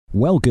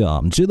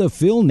Welcome to the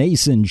Phil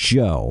Nason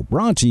Show,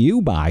 brought to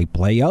you by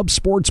PlayUp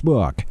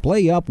Sportsbook.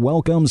 PlayUp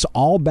welcomes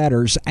all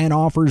bettors and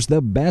offers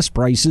the best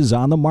prices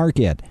on the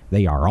market.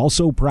 They are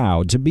also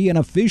proud to be an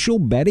official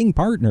betting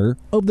partner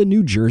of the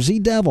New Jersey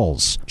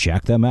Devils.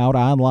 Check them out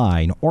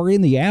online or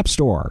in the App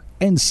Store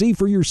and see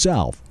for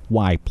yourself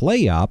why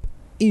PlayUp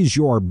is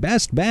your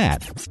best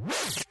bet.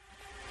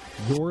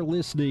 You're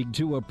listening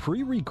to a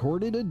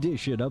pre-recorded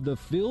edition of the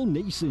Phil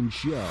Nason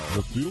Show.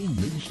 The Phil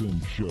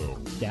Nason Show.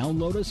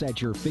 Download us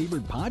at your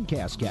favorite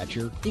podcast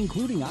catcher,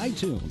 including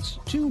iTunes,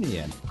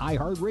 TuneIn,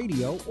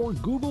 iHeartRadio, or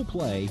Google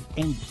Play,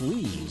 and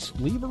please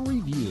leave a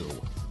review.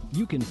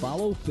 You can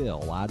follow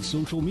Phil on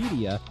social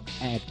media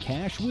at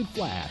Cash with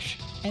Flash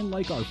and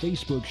like our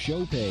Facebook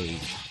show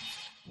page.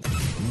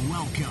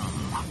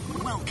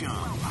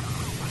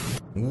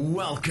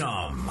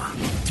 Welcome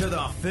to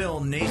the Phil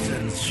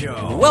Nason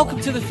Show.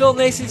 Welcome to the Phil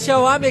Nason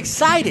Show. I'm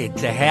excited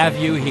to have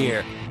you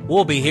here.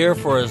 We'll be here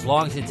for as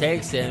long as it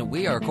takes, and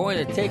we are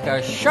going to take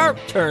a sharp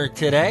turn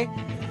today.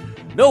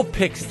 No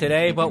picks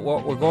today, but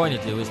what we're going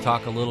to do is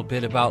talk a little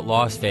bit about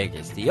Las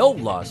Vegas, the old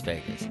Las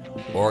Vegas,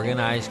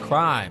 organized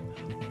crime,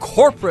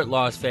 corporate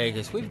Las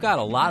Vegas. We've got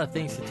a lot of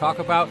things to talk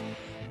about,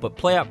 but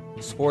PlayUp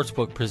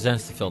Sportsbook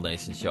presents the Phil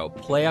Nason Show.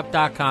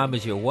 PlayUp.com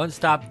is your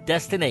one-stop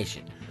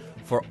destination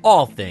for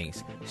all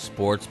things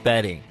sports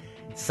betting.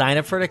 Sign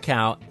up for an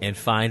account and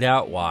find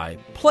out why.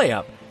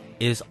 PlayUp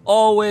is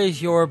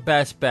always your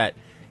best bet.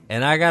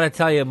 And I got to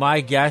tell you,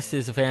 my guest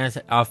is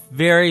a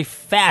very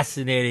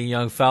fascinating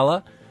young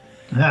fella.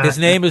 His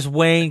name is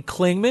Wayne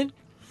Klingman.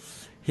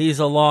 He's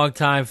a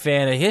longtime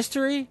fan of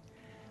history,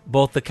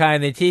 both the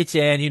kind they teach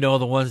and,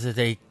 the ones that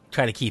they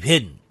try to keep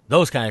hidden,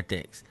 those kind of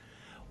things.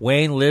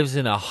 Wayne lives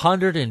in a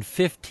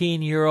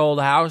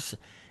 115-year-old house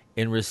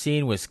in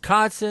Racine,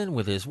 Wisconsin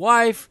with his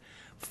wife,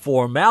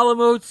 4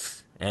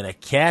 Malamutes, and a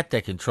cat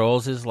that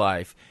controls his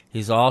life.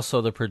 He's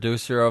also the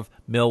producer of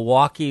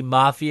Milwaukee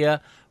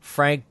Mafia,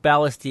 Frank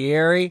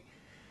Balistieri,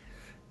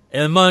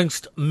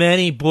 amongst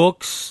many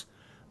books,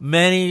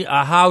 many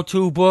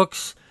how-to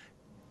books.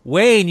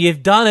 Wayne,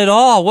 you've done it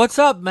all. What's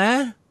up,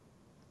 man?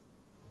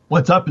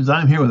 What's up is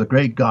I'm here with a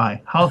great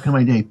guy. How can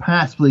my day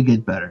possibly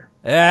get better?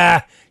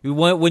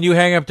 When you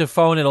hang up the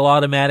phone, it'll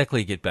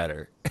automatically get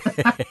better.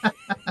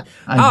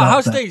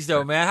 How's things,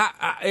 though, man?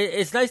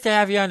 It's nice to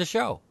have you on the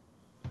show.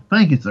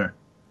 Thank you, sir.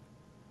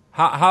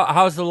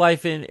 How's the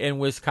life in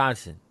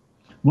Wisconsin?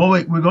 Well,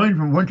 we're going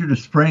from winter to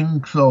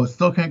spring, so it's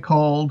still kind of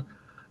cold.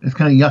 It's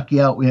kind of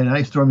yucky out. We had an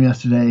ice storm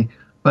yesterday,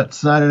 but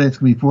Saturday it's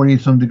going to be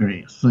 40-some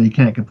degrees, so you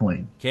can't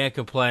complain. Can't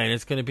complain.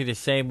 It's going to be the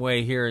same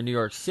way here in New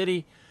York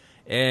City,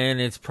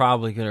 and it's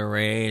probably going to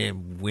rain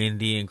and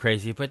windy and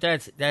crazy, but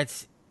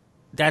that's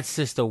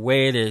just the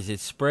way it is.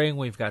 It's spring.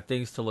 We've got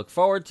things to look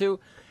forward to.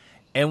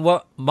 And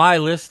what my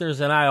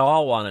listeners and I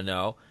all want to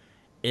know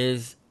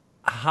is,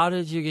 how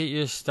did you get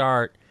your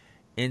start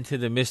into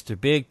the Mr.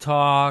 Big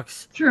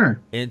talks,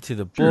 into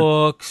the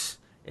books,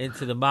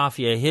 into the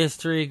Mafia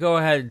history? Go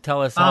ahead and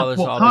tell us how this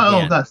all began.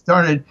 How all got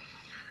started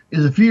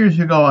is a few years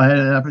ago I had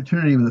an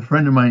opportunity with a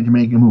friend of mine to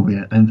make a movie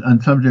and on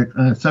a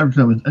subject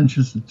that was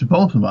interesting to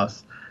both of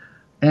us.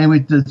 And we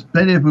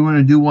debated if we were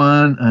going to do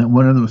one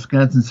of the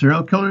Wisconsin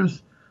serial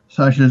killers,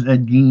 such as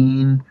Ed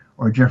Gein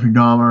or Jeffrey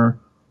Dahmer,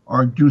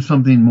 or do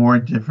something more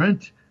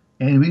different.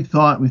 And we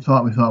thought, we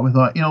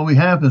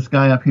have this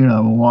guy up here in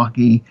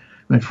Milwaukee,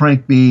 with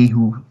Frank B.,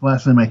 who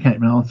last time I can't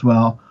pronounce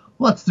well.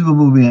 Let's do a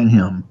movie on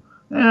him.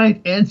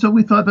 And so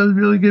we thought that was a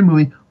really good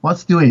movie.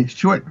 Let's do a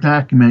short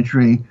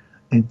documentary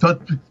and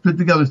put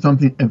together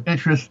something of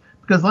interest,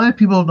 because a lot of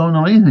people don't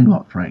know anything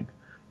about Frank.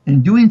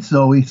 In doing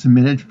so, we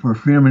submitted for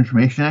Freedom of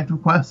Information Act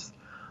requests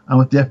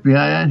with the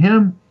FBI on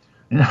him.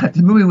 And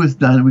after the movie was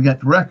done, we got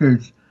the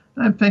records.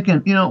 And I'm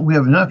thinking, we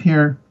have enough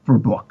here for a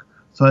book.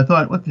 So I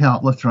thought, what the hell,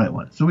 let's write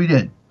one. So we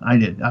did. I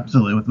did,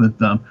 absolutely, with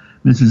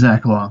Mr.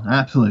 Zach Law.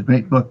 Absolutely,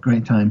 great book,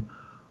 great time.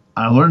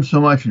 I learned so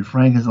much, and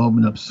Frank has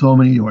opened up so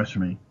many doors for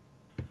me.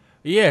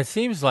 Yeah, it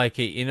seems like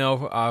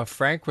it.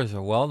 Frank was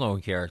a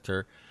well-known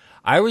character.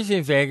 I was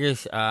in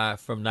Vegas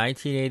from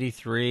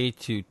 1983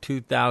 to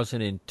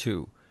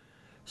 2002.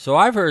 So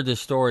I've heard the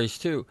stories,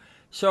 too.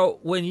 So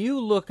when you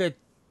look at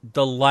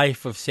the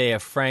life of, say, a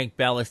Frank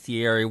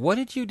Balistieri, what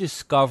did you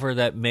discover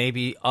that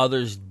maybe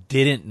others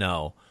didn't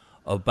know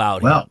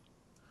about him?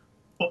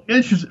 Well,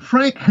 interesting.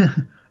 Frank,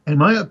 in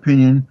my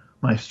opinion,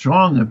 my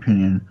strong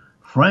opinion,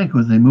 Frank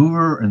was a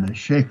mover and a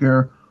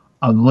shaker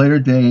of the later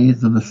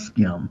days of the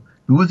scam.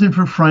 If it wasn't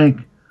for Frank,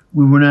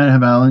 we would not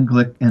have Alan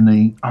Glick and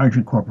the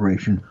Argent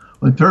Corporation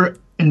with their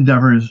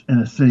endeavors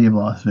in the city of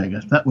Las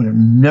Vegas. That would have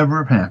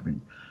never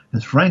happened,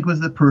 because Frank was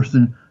the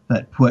person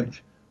that put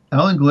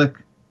Alan Glick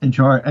in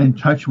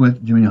touch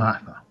with Jimmy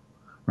Hoffa,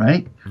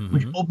 right? Mm-hmm.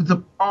 Which opens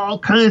up all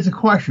kinds of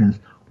questions.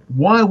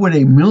 Why would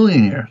a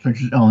millionaire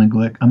such as Alan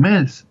Glick, a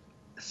man as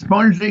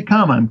smart as they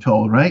come, I'm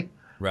told, right,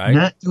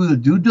 not do the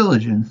due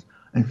diligence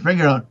and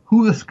figure out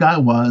who this guy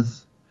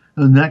was,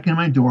 and knocking on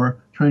my door,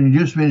 trying to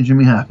introduce me to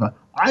Jimmy Hoffa?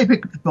 I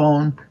pick up the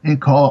phone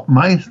and call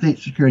my state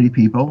security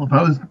people, if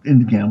I was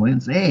into gambling,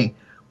 and say, hey,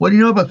 what do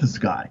you know about this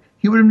guy?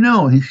 he would have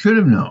known, he should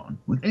have known,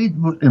 with any,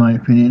 in my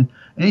opinion,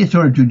 any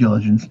sort of due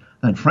diligence,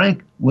 that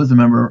Frank was a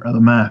member of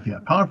the mafia,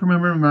 a powerful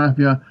member of the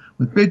mafia,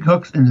 with big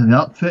hooks into the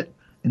outfit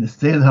and to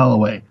stay the hell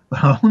away. But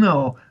oh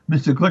no,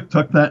 Mr. Glick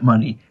took that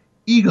money,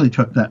 eagerly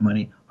took that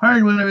money,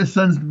 hired one of his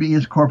sons to be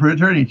his corporate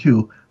attorney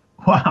too.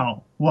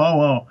 Wow.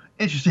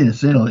 Interesting to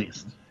say the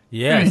least.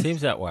 Yeah, it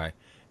seems that way.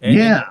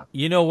 And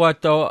you know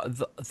what, though?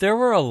 There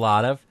were a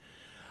lot of,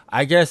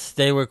 I guess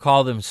they would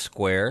call them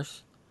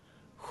squares,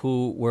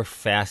 who were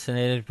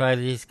fascinated by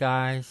these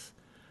guys,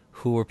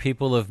 who were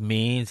people of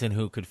means and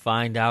who could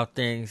find out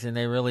things, and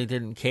they really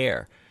didn't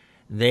care.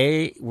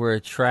 They were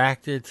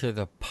attracted to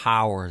the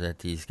power that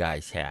these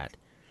guys had.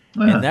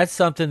 Yeah. And that's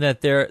something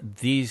that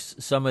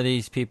some of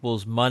these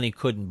people's money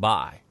couldn't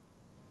buy.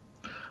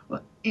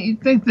 Well, you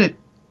think that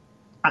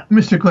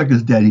Mr. Glick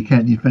is dead. He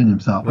can't defend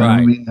himself. Right. I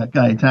don't mean that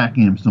guy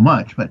attacking him so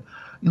much. But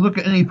you look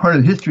at any part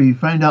of history, you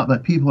find out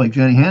that people like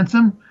Johnny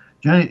Handsome,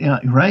 Johnny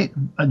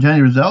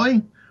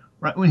Roselli,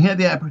 right, when he had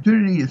the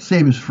opportunity to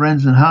save his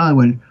friends in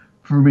Hollywood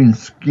from being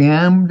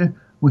scammed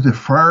with the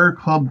Friar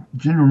Club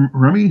gin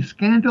rummy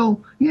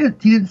scandal, he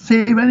didn't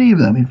save any of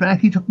them. In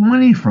fact, he took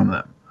money from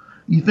them.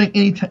 You think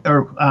any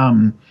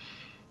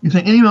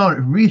amount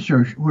of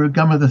research would have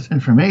come with this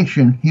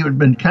information, he would have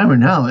been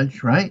common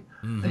knowledge, right?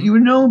 Mm-hmm. You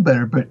would know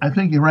better. But I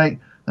think you're right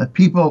that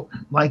people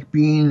like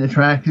being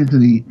attracted to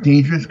the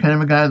dangerous kind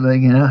of a guy that they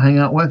can hang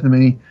out with and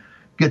maybe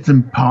get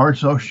some power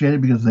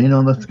associated because they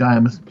know this guy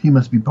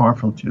must be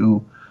powerful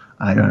too.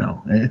 I don't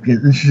know. It's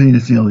interesting to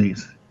see all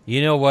these.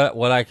 You know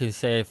what I can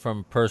say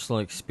from personal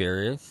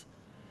experience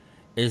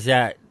is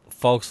that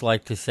folks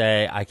like to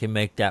say, I can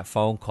make that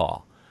phone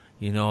call.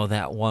 You know,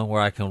 that one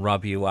where I can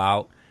rub you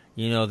out.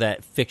 You know,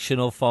 that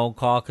fictional phone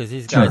call, because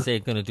these guys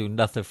ain't going to do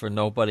nothing for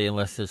nobody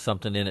unless there's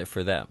something in it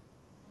for them.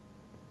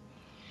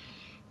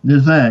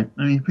 There's that.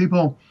 I mean,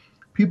 people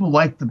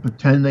like to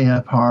pretend they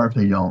have power if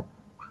they don't.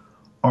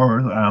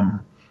 Or,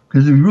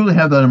 because if you really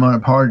have that amount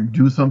of power to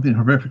do something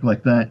horrific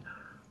like that,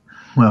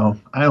 well,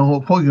 I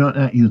hope you're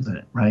not using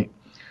it, right?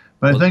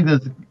 But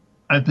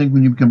I think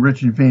when you become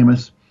rich and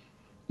famous,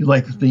 you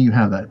like to think you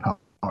have that power.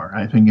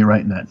 I think you're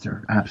right in that,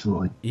 sir.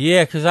 Absolutely.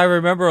 Yeah, because I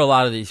remember a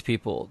lot of these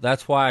people.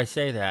 That's why I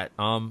say that.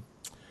 And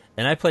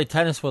I played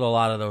tennis with a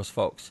lot of those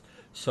folks.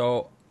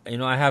 So, you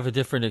know, I have a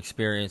different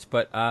experience.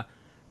 But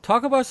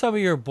talk about some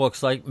of your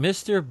books, like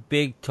Mr.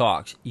 Big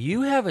Talks.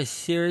 You have a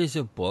series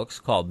of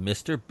books called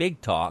Mr. Big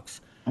Talks.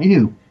 I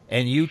do.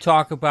 And you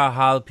talk about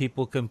how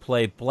people can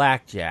play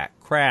blackjack,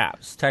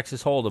 craps,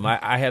 Texas Hold'em.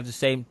 I have the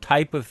same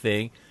type of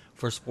thing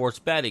for sports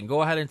betting.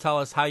 Go ahead and tell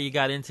us how you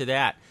got into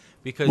that,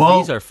 because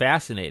these are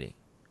fascinating.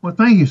 Well,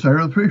 thank you, sir. I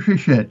really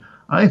appreciate it.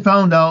 I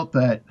found out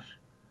that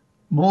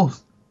no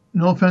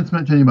offense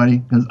meant to anybody,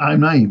 because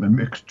I'm naive.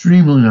 I'm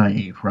extremely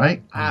naive,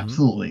 right? Mm-hmm.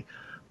 Absolutely.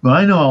 But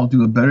I know I'll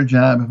do a better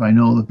job if I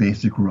know the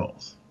basic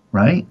rules,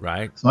 right?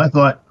 Right. So I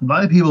thought, a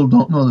lot of people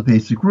don't know the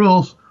basic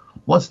rules.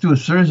 Let's do a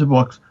series of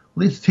books, at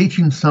least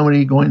teaching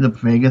somebody going to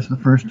Vegas the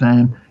first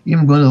time,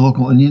 even going to the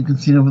local Indian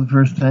casino for the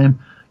first time.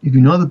 If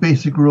you know the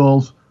basic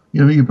rules,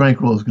 you know your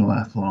bankroll is going to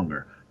last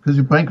longer. Because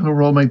your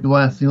bankroll might be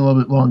lasting a little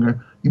bit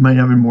longer, you might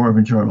have a more of an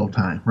enjoyable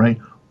time, right?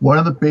 What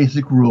are the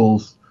basic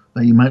rules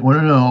that you might want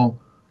to know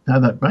to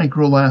have that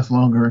bankroll last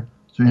longer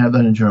so you have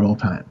that enjoyable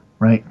time,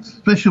 right?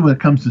 Especially when it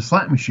comes to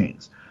slot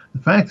machines.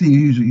 The fact that you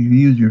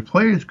use your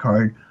player's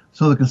card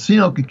so the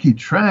casino can keep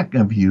track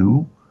of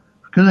you,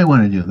 because they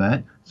want to do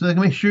that, so they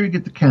can make sure you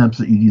get the comps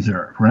that you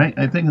deserve, right?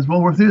 I think it's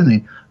well worth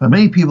using. But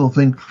many people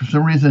think, for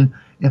some reason,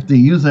 if they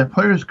use that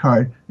player's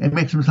card, it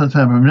makes them some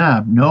type of a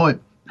knob. No, it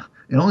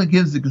only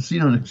gives the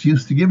casino an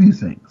excuse to give you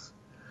things.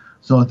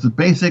 So it's the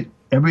basic,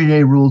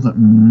 everyday rules that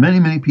many,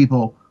 many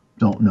people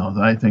don't know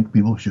that I think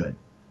people should.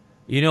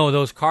 You know,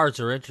 those cards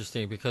are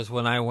interesting because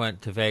when I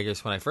went to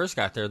Vegas, when I first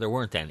got there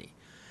weren't any.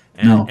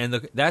 And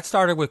that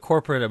started with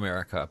corporate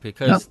America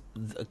because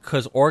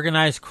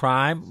organized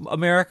crime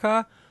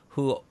America,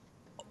 who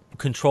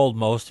controlled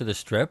most of the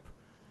strip,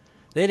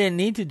 they didn't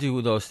need to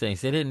do those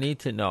things. They didn't need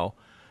to know.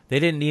 They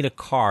didn't need a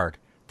card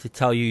to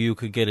tell you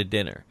could get a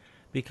dinner,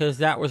 because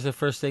that was the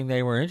first thing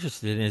they were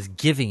interested in, is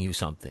giving you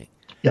something.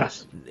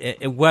 Yes.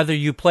 Whether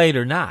you played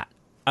or not.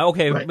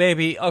 Okay, right.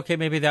 maybe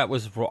that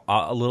was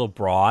a little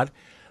broad,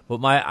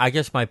 but I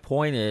guess my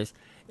point is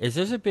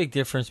there's a big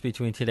difference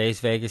between today's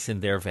Vegas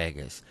and their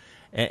Vegas.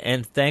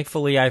 And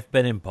thankfully I've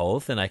been in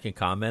both and I can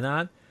comment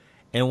on.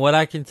 And what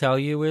I can tell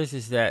you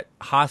is that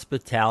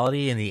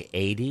hospitality in the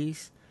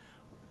 80s,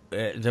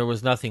 there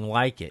was nothing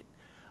like it.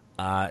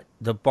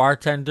 The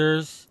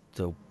bartenders,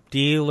 the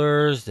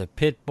dealers, the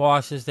pit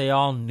bosses, they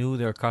all knew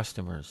their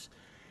customers.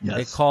 Yes.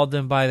 They called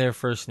them by their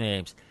first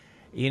names.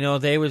 You know,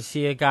 they would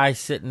see a guy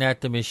sitting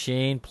at the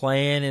machine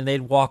playing, and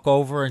they'd walk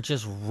over and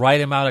just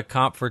write him out a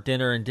comp for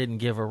dinner and didn't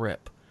give a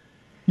rip.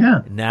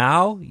 Yeah.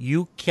 Now,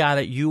 you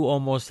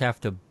almost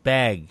have to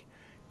beg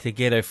to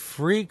get a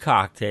free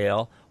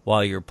cocktail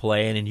while you're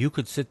playing, and you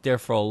could sit there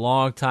for a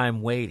long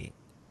time waiting.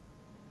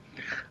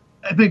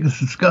 I think it's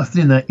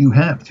disgusting that you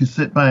have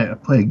to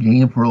play a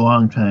game for a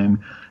long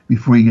time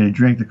before you get a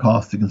drink that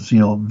costs the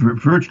casino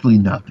virtually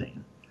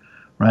nothing.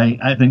 right?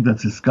 I think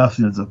that's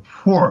disgusting. It's a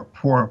poor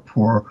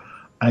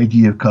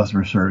idea of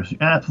customer service.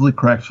 You're absolutely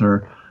correct,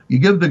 sir. You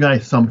give the guy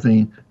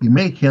something, you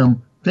make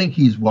him think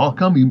he's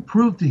welcome, you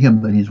prove to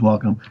him that he's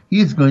welcome.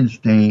 He's going to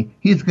stay,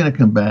 he's going to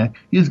come back,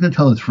 he's going to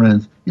tell his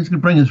friends, he's going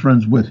to bring his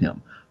friends with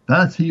him.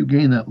 That's how you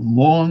gain that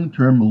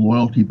long-term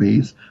loyalty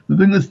base. They're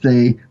going to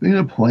stay, they're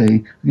going to play,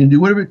 they're going to do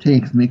whatever it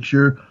takes to make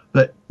sure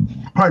that,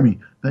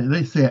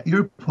 they stay at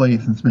your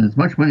place and spend as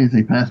much money as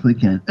they possibly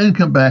can and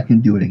come back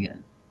and do it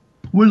again.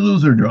 Win,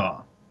 lose, or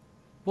draw.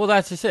 Well,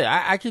 that's just it.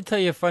 I can tell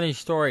you a funny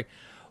story.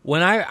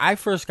 When I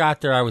first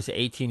got there, I was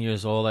 18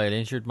 years old. I had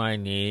injured my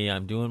knee.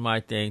 I'm doing my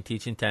thing,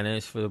 teaching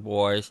tennis for the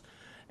boys.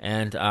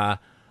 And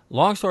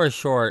long story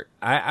short,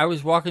 I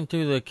was walking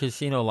through the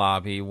casino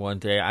lobby one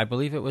day. I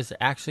believe it was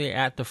actually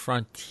at the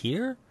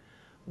Frontier.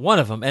 One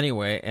of them,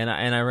 anyway. And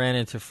I ran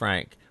into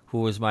Frank,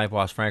 who was my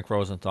boss, Frank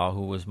Rosenthal,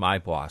 who was my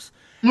boss.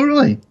 Oh,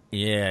 really?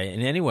 Yeah.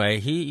 And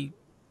anyway,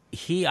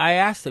 I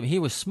asked him. He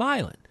was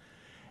smiling.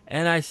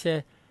 And I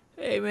said,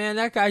 "Hey, man,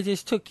 that guy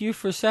just took you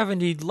for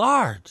 70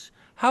 lards.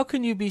 How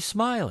can you be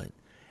smiling?"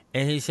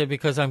 And he said,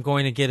 "Because I'm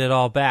going to get it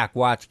all back.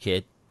 Watch,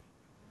 kid."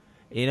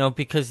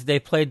 Because they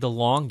played the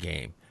long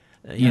game.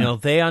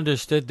 They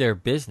understood their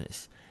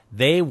business.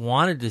 They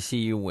wanted to see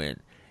you win.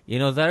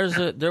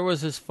 There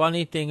was this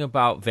funny thing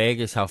about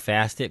Vegas, how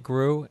fast it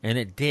grew, and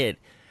it did.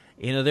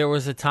 There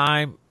was a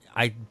time,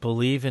 I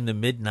believe in the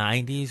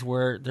mid-'90s,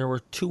 where there were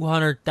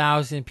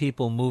 200,000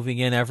 people moving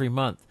in every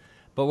month.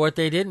 But what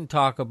they didn't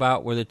talk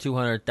about were the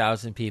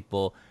 200,000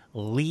 people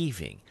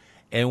leaving.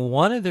 And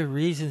one of the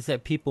reasons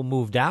that people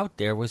moved out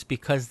there was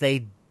because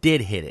they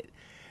did hit it.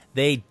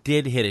 They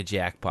did hit a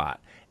jackpot.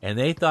 And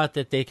they thought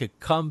that they could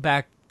come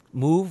back,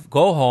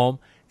 go home,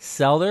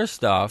 sell their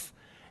stuff,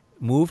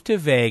 move to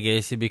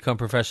Vegas and become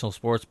professional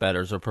sports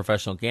bettors or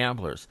professional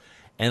gamblers.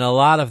 And a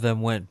lot of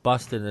them went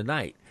bust in the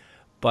night.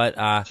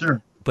 But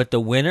Sure. But the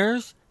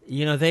winners,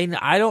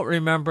 I don't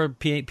remember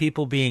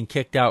people being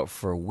kicked out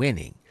for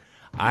winning.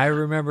 I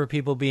remember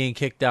people being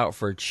kicked out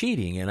for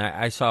cheating, and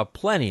I saw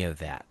plenty of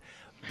that.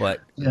 But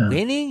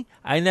winning,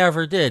 I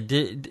never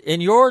did. In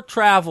your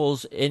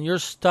travels, in your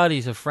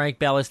studies of Frank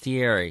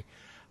Balistieri,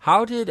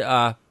 how did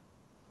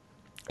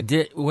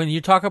when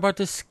you talk about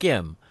the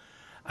skim,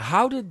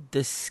 how did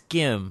the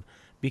skim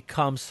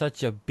become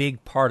such a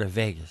big part of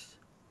Vegas?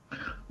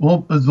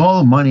 Well, there's all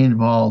the money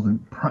involved,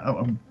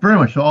 and very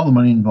much all the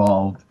money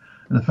involved,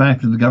 and the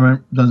fact that the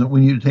government doesn't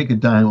want you to take a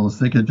dime, well, let's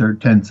take it their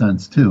 10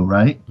 cents too,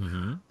 right?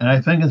 Mm-hmm. And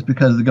I think it's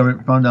because the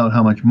government found out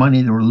how much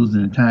money they were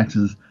losing in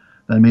taxes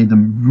that made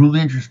them really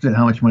interested in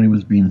how much money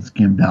was being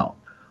skimmed out.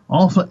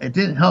 Also, it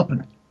didn't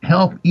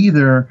help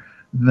either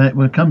that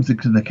when it comes to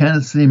the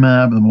Kansas City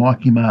mob, the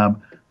Milwaukee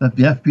mob, that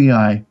the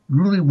FBI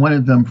really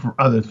wanted them for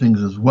other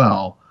things as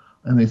well,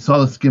 and they saw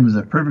the skim as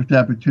a perfect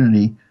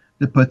opportunity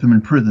to put them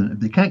in prison. If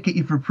they can't get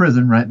you for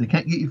prison, right, they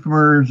can't get you for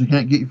murders, they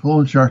can't get you for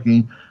loan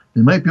sharking,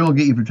 they might be able to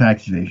get you for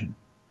tax evasion.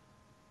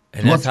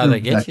 And that's how they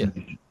get you.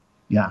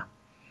 Yeah.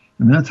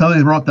 I mean, that's how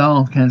they brought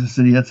down Kansas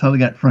City. That's how they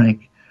got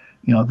Frank,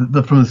 from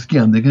the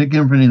skim. They couldn't get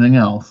him for anything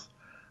else.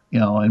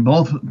 And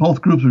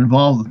both groups are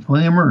involved with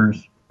plenty of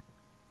murders.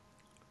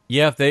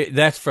 Yeah,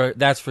 that's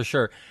for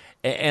sure.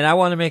 And I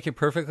want to make it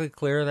perfectly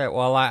clear that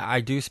while I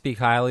do speak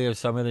highly of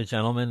some of the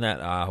gentlemen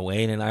that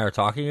Wayne and I are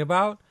talking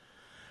about,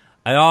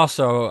 I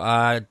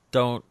also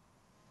don't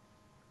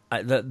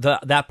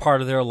that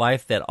part of their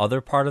life, that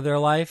other part of their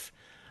life,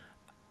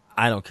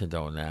 I don't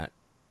condone that.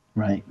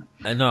 Right.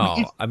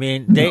 No, I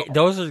mean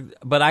those are.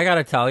 But I got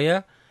to tell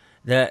you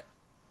that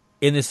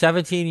in the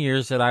 17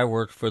 years that I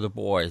worked for the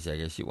boys, I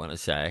guess you want to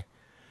say,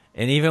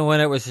 and even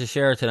when it was the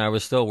Sheraton, I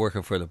was still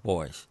working for the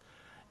boys.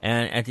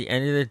 And at the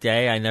end of the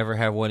day, I never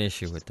had one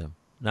issue with them,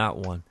 not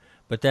one.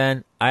 But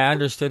then I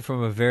understood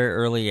from a very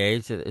early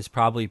age that it's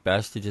probably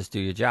best to just do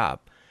your job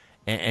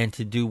and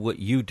to do what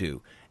you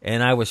do.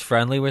 And I was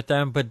friendly with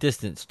them, but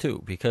distant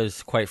too,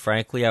 because quite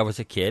frankly, I was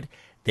a kid.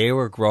 They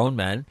were grown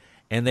men,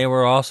 and they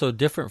were also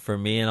different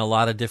from me in a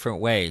lot of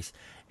different ways.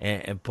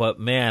 But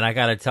man, I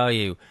got to tell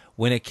you,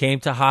 when it came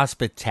to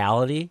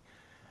hospitality,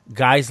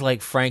 guys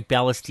like Frank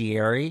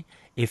Balistieri,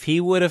 if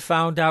he would have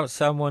found out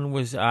someone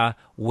was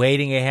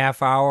waiting a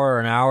half hour or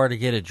an hour to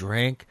get a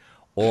drink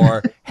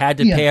or had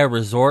to pay a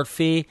resort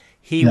fee,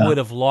 he would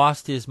have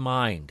lost his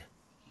mind.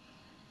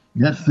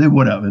 Yes, they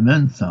would have, and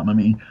then some. I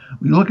mean,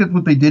 we look at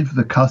what they did for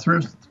the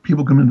customers,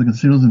 people coming to the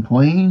casinos and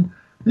playing.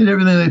 They did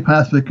everything they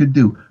possibly could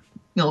do.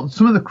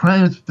 Some of the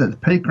crimes, the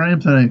petty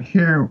crimes that I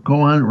hear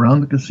go on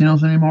around the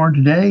casinos anymore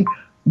today,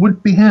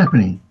 wouldn't be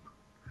happening.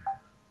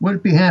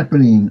 Wouldn't be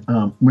happening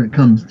when it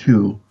comes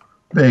to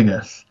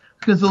Vegas.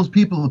 Because those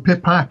people, the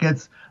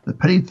pickpockets, the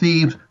petty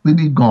thieves, would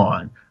be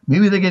gone.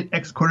 Maybe they get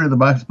escorted to the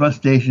bus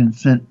station,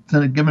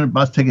 given a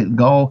bus ticket and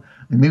go,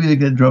 and maybe they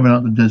get driven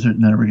out in the desert and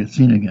never get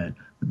seen again.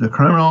 But the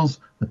criminals,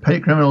 the petty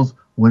criminals,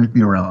 wouldn't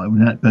be around. It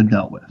would not be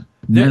dealt with.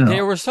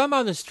 There were some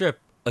on the Strip.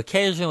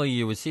 Occasionally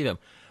you would see them.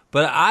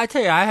 But I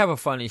tell you, I have a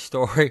funny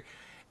story,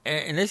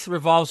 and this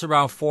revolves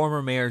around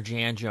former Mayor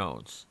Jan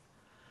Jones.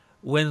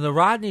 When the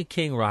Rodney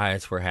King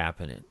riots were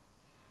happening,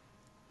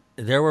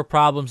 there were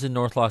problems in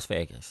North Las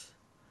Vegas.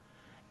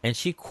 And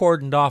she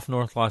cordoned off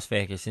North Las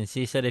Vegas, and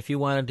she said, if you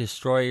want to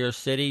destroy your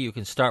city, you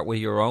can start with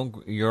your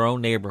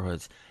own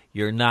neighborhoods.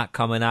 You're not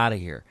coming out of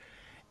here.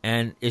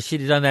 And if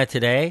she'd have done that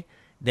today,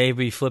 they'd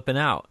be flipping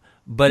out.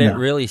 But it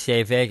really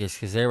saved Vegas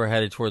because they were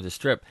headed toward the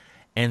Strip.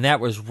 And that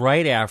was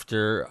right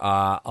after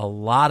a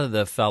lot of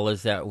the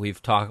fellas that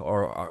we've talked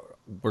or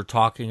we're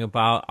talking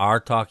about, are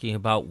talking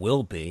about,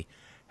 will be,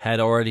 had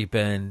already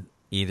been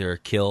either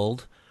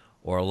killed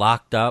or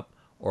locked up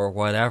or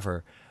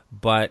whatever.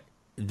 But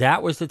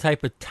that was the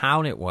type of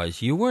town it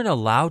was. You weren't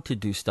allowed to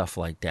do stuff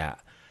like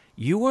that.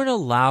 You weren't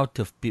allowed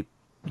to be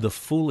the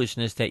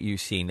foolishness that you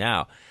see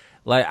now.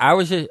 Like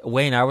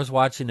Wayne, I was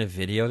watching a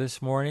video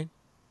this morning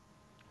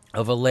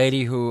of a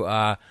lady who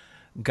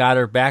got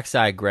her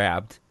backside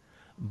grabbed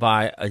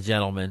by a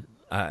gentleman,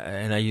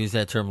 and I use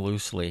that term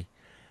loosely.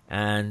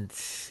 And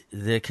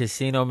the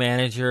casino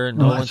manager,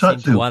 no one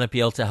seemed to want to be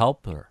able to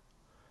help her.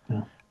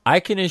 Yeah. I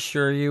can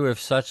assure you, if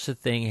such a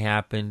thing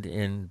happened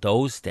in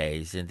those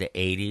days, in the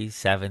 80s,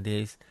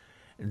 70s,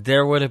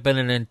 there would have been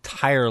an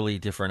entirely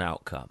different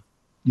outcome.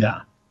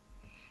 Yeah.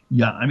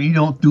 Yeah, I mean, you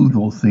don't do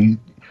those things.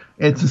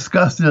 It's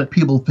disgusting that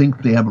people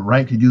think they have a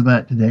right to do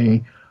that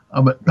today.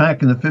 But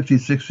back in the 50s,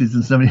 60s,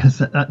 and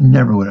 70s, that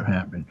never would have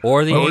happened.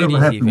 Or the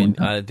 80s even.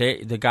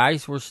 The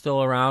guys were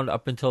still around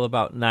up until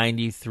about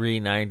 93,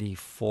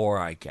 94,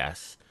 I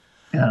guess.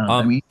 Yeah,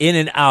 I mean, in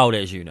and out,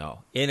 as you know.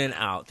 In and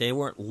out. They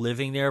weren't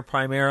living there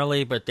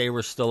primarily, but they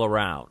were still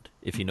around,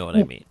 if you know what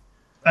I mean.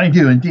 I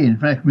do, indeed. In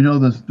fact, we know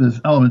there's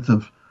elements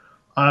of,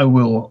 I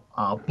will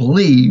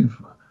believe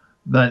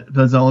that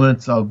there's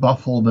elements of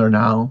Buffalo there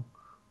now,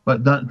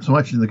 but not so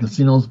much in the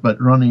casinos,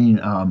 but running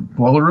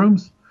boiler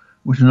rooms,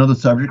 which is another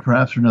subject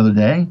perhaps for another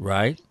day.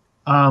 Right.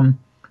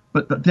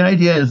 But the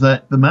idea is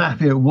that the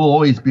mafia will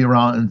always be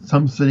around in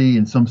some city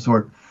in some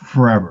sort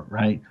forever,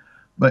 right?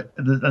 But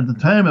at the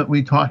time that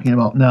we're talking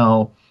about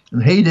now, in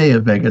the heyday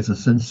of Vegas, a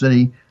Sin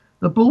City,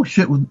 the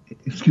bullshit would,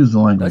 excuse the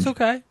language. That's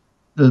okay.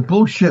 The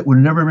bullshit would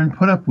have never been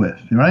put up with,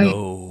 right?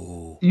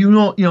 No. You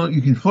know,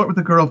 you can flirt with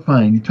a girl,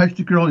 fine. You touch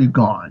the girl, you're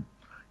gone.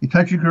 You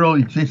touch a girl,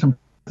 you say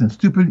something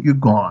stupid, you're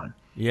gone.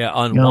 Yeah,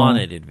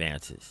 unwanted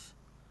advances.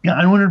 Yeah,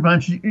 unwanted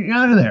advances, you're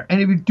out of there.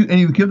 And if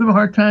you give them a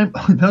hard time,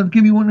 they'll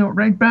give you one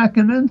right back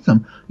and then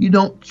some. You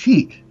don't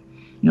cheat.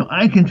 You know,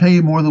 I can tell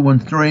you more than one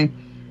story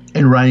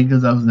in writing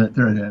because I was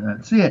there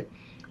and see it.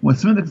 When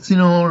some of the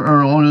casino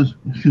owners,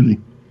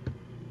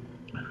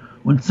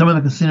 when some of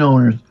the casino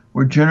owners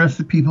were generous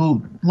to people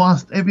who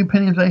lost every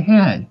penny they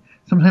had.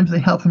 Sometimes they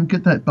help them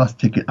get that bus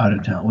ticket out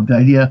of town with the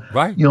idea,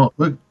 right? You know,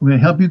 look, we're going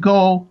to help you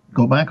go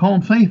back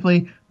home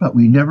safely, but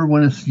we never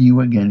want to see you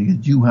again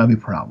because you have a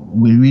problem.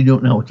 We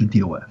don't know what to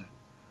deal with.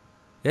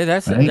 Yeah,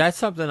 that's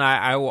something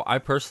I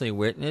personally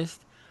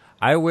witnessed.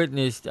 I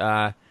witnessed,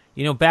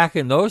 back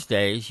in those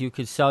days, you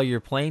could sell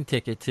your plane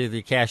ticket to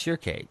the cashier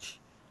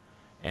cage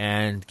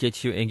and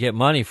get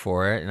money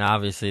for it, and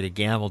obviously the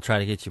gamble try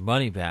to get your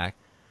money back.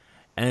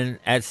 And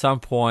at some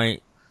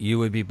point, you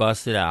would be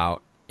busted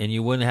out, and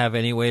you wouldn't have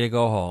any way to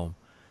go home.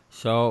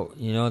 So,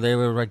 they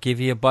would give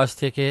you a bus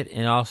ticket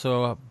and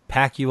also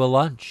pack you a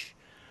lunch.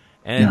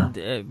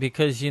 And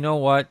because you know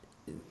what?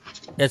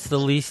 That's the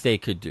least they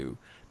could do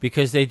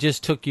because they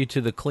just took you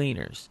to the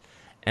cleaners.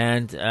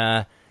 And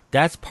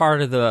that's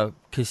part of the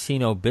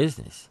casino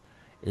business.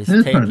 Is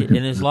take it.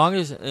 And as long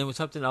as, it was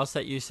something else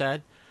that you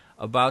said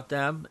about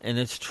them, and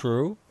it's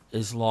true,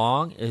 as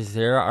long as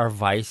there are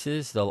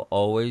vices, there'll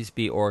always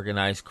be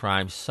organized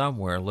crime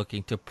somewhere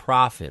looking to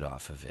profit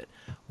off of it,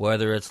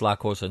 whether it's La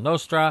Cosa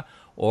Nostra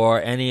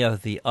or any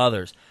of the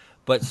others.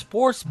 But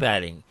sports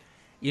betting,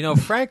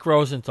 Frank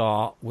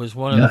Rosenthal was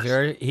one of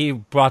he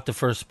brought the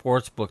first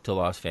sports book to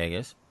Las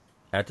Vegas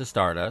at the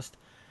Stardust.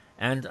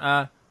 And,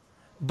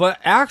 but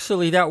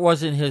actually that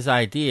wasn't his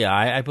idea.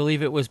 I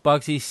believe it was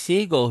Bugsy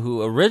Siegel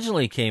who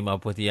originally came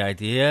up with the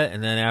idea.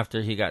 And then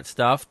after he got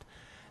stuffed,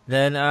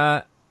 then,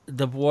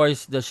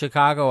 the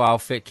Chicago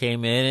outfit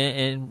came in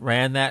and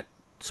ran that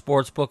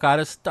sports book out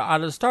of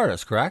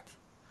Stardust, correct?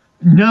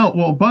 No,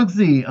 well,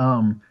 Bugsy, if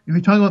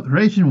you're talking about the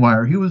racing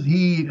wire,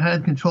 he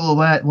had control of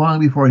that long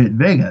before he hit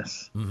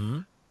Vegas.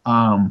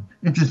 Mm-hmm.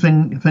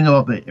 Interesting thing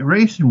about the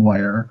racing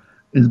wire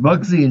is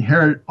Bugsy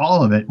inherited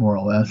all of it, more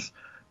or less,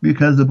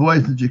 because the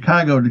boys in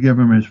Chicago, to give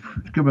him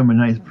a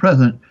nice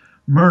present,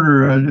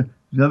 murdered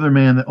the other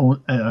man that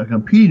owned a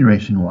competing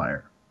racing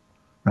wire.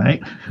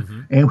 Right?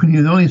 Mm-hmm. And when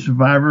you're the only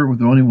survivor with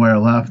the only wire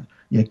left,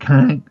 you're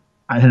kind of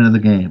ahead of the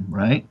game,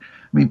 right?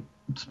 I mean,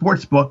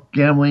 sports book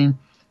gambling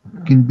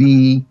can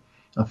be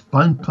a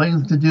fun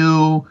place to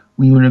do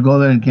when you want to go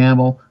there and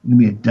gamble. It can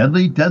be a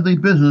deadly, deadly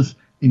business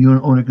if you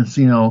want to own a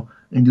casino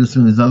and do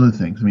some of these other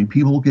things. I mean,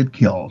 people get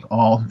killed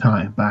all the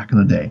time back in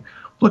the day.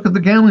 Look at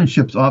the gambling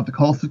ships off the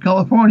coast of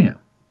California.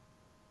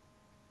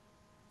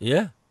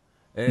 Yeah,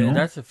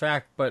 that's a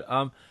fact. But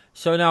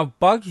so now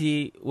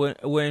Bugsy,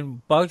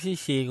 when Bugsy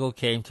Siegel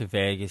came to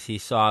Vegas, he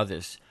saw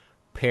this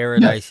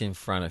paradise in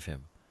front of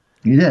him.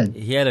 He did.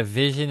 He had a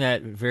vision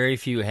that very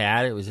few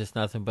had. It was just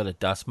nothing but a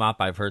dust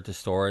mop. I've heard the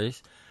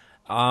stories.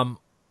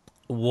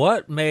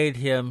 what made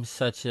him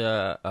such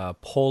a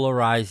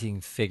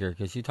polarizing figure?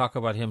 Because you talk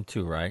about him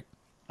too, right?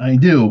 I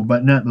do,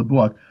 but not in the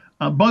book.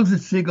 Bugsy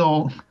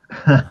Siegel,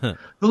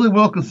 Billy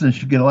Wilkinson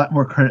should get a lot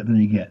more credit than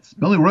he gets.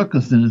 Billy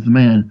Wilkinson is the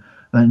man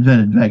that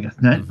invented Vegas,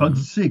 not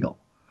Bugsy Siegel.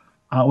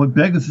 What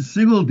Bugsy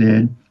Siegel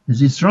did is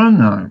he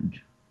strong-armed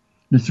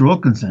Mr.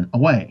 Wilkinson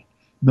away.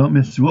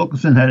 Mr.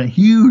 Wilkinson had a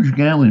huge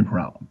gambling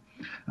problem,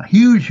 a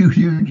huge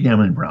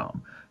gambling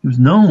problem. He was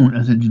known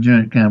as a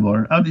degenerate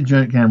gambler,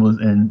 degenerate gamblers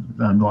in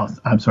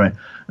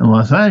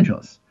Los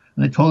Angeles.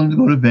 And they told him to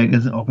go to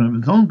Vegas and open up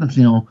his own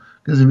casino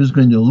because if he was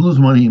going to lose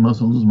money, he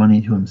must lose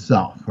money to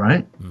himself,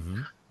 right?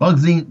 Mm-hmm.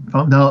 Bugsy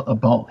found out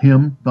about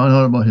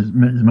his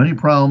money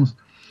problems,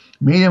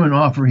 made him an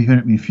offer he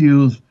couldn't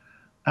refuse,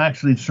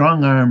 actually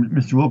strong-armed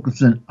Mr.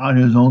 Wilkinson out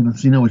of his own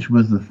casino, which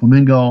was the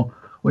Flamingo,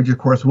 which, of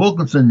course,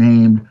 Wilkinson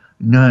named,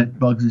 not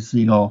Bugsy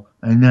Siegel,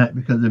 and not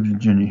because of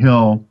Virginia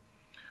Hill.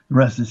 The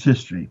rest is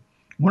history.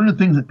 One of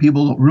the things that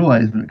people don't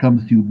realize when it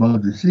comes to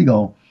Bugsy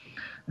Siegel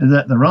is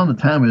that around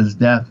the time of his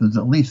death, there's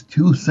at least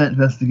 2 Senate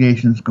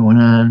investigations going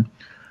on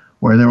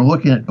where they were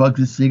looking at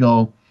Bugsy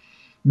Siegel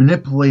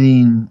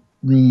manipulating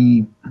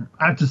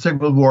after the Second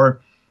World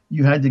War,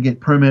 you had to get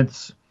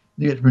permits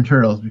to get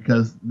materials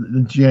because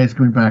the GIs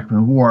coming back from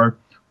the war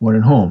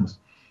wanted homes.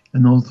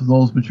 And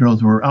those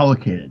materials were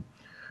allocated.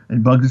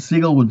 And Bugsy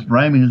Siegel was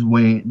bribing his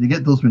way to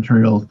get those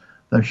materials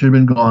that should have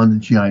been gone to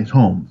GIs'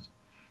 homes.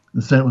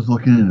 The Senate was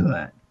looking into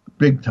that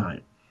big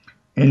time.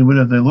 And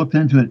if they looked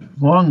into it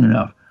long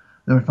enough,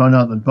 they would find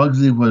out that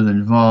Bugsy was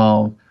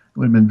involved. It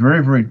would have been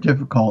very, very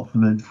difficult for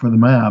the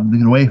mob to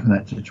get away from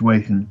that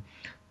situation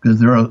because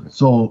they're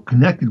so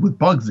connected with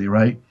Bugsy,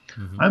 right?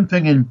 Mm-hmm. I'm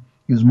thinking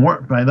he was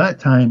more, by that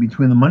time,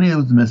 between the money that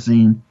was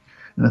missing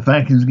and the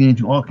fact he was getting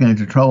into all kinds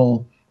of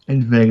trouble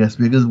in Vegas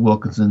because of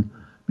Wilkinson,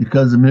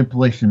 because of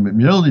manipulation of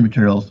building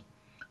materials,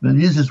 the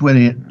easiest way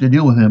to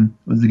deal with him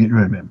was to get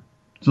rid of him.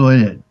 So they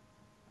did.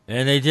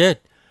 And they did.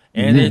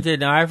 And they did.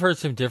 Now, I've heard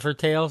some different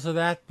tales of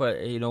that, but,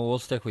 we'll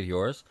stick with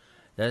yours.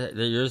 That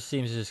yours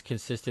seems as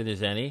consistent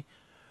as any.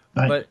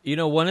 Right.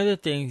 But, one of the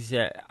things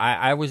that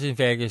I was in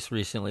Vegas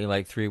recently,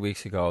 like 3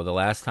 weeks ago. The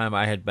last time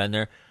I had been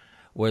there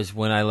was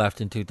when I left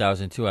in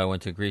 2002. I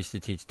went to Greece to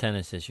teach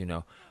tennis, as you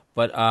know.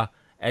 But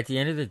at the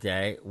end of the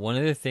day, one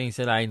of the things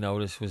that I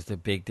noticed was the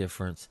big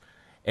difference.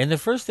 And the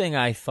first thing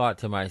I thought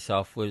to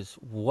myself was,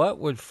 what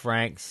would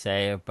Frank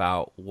say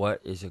about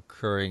what is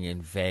occurring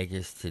in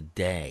Vegas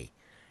today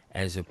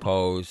as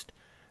opposed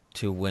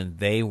to when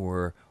they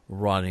were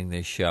running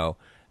the show?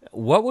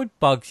 What would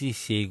Bugsy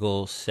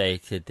Siegel say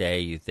today,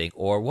 you think?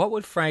 Or what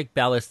would Frank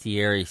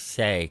Balistieri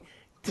say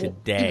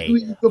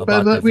today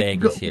about the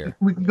Vegas here?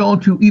 We can go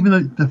to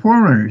even the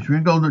forerunners. We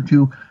can go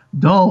to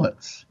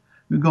Dulwich.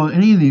 We can go to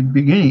any of the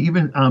beginning,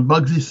 even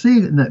Bugsy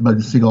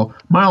Siegel,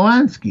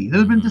 Marlansky.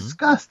 They've been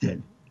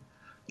disgusted.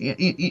 Yeah,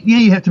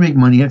 you have to make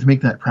money. You have to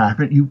make that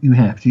profit. You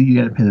have to.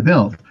 You got to pay the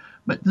bills.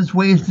 But there's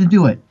ways to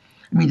do it.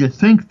 I mean, to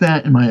think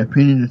that, in my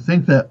opinion,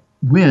 that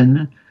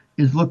Wynn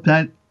is looked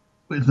at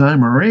with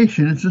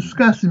admiration, it's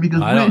disgusting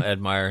because I don't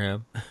admire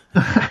him.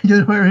 I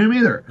don't admire him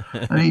either.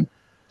 I mean,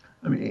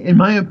 in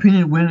my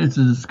opinion, Wynn is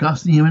a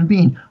disgusting human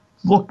being.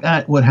 Look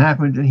at what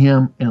happened to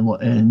him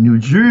in New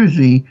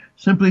Jersey,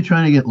 simply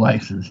trying to get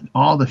licensed.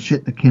 All the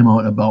shit that came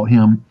out about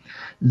him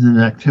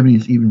and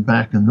activities even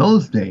back in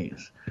those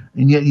days.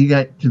 And yet he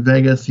got to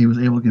Vegas. He was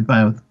able to get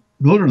by with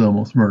literally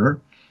almost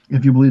murder,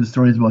 if you believe the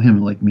stories about him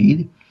and Lake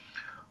Mead.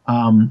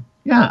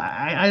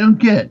 I don't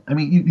get it. I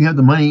mean, you have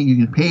the money, you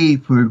can pay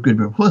for good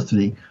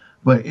publicity,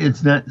 but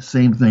it's not the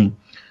same thing.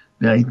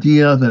 The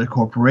idea that a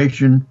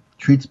corporation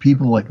treats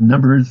people like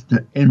numbers,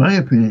 in my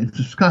opinion, it's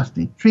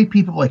disgusting. Treat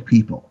people like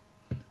people,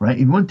 right?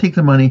 If you want to take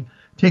the money,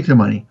 take the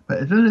money. But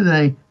at the end of the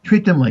day,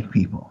 treat them like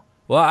people.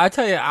 Well, I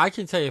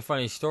can tell you a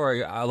funny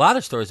story, a lot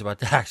of stories about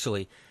that,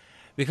 actually,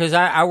 because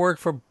I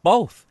worked for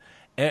both.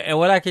 And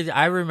what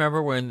I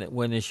remember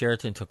when the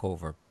Sheraton took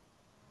over.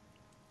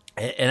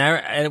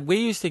 And we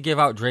used to give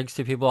out drinks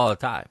to people all the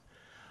time.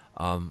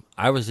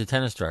 I was the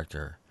tennis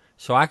director,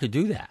 so I could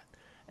do that.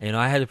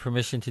 I had the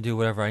permission to do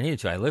whatever I needed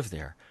to. I lived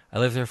there. I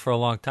lived there for a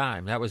long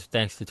time. That was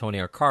thanks to Tony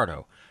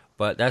Arcardo.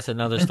 But that's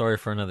another story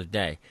for another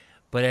day.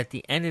 But at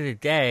the end of the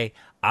day,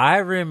 I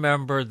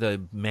remember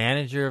the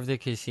manager of the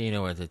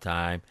casino at the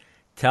time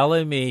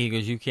telling me, he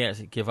goes, "You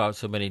can't give out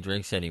so many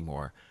drinks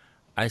anymore."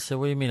 I said,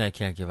 "What do you mean I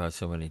can't give out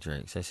so many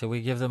drinks?" I said,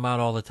 "We give them out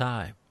all the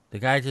time. The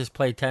guy just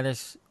played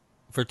tennis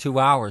for 2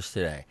 hours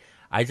today.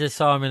 I just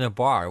saw him in a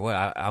bar. What,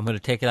 I'm going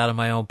to take it out of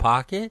my own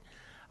pocket?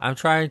 I'm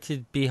trying to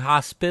be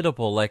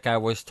hospitable like I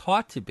was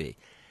taught to be."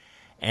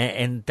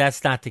 And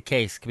that's not the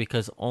case,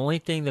 because the only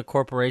thing the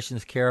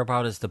corporations care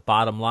about is the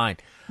bottom line.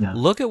 Yeah.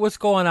 Look at what's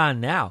going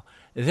on now.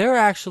 They're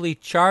actually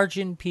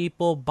charging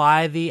people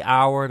by the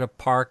hour to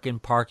park in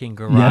parking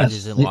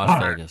garages in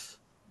Las Vegas.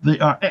 They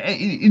are.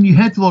 And you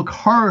have to look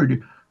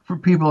hard for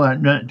people that are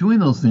not doing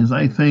those things.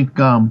 I think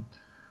to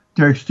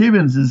Derek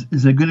Stevens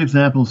is a good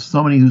example of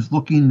somebody who's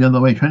looking the other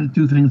way, trying to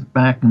do things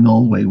back in the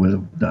old way would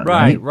have done.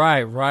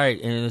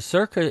 Right. And the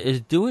Circa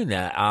is doing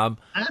that.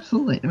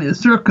 Absolutely. I mean, the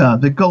Circa,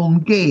 the Golden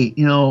Gate,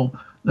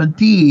 the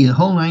D, the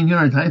whole 9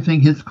 yards. I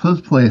think his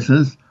close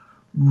places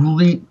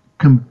really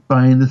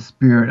combine the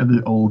spirit of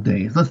the old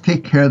days. Let's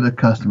take care of the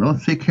customer.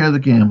 Let's take care of the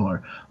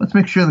gambler. Let's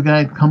make sure the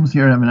guy comes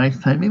here and have a nice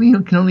time. Maybe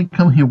he can only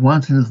come here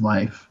once in his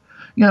life.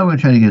 Yeah, we're going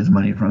to try to get his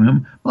money from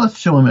him. But let's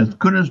show him as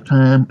good a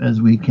time as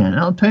we can. And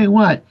I'll tell you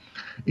what,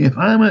 if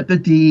I'm at the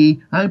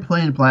D, I'm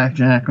playing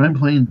blackjack or I'm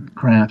playing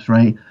craps,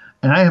 right,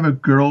 and I have a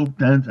girl,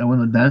 one of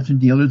the dancing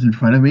dealers in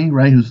front of me,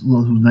 right, who's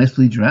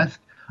nicely dressed,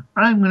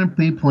 I'm going to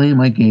be playing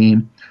my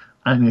game.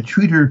 I'm going to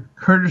treat her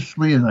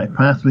courteously as I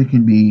possibly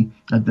can be.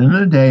 At the end of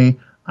the day,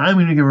 I'm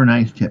going to give her a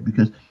nice tip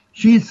because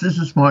she's just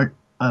as smart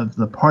of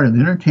the part of the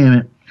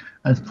entertainment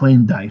as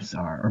playing dice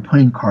are or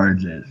playing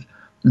cards is.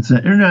 It's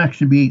an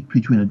interaction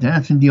between a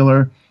dancing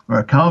dealer or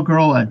a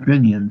cowgirl at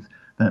Binion's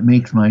that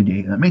makes my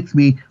day. That makes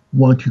me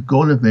want to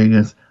go to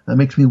Vegas. That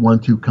makes me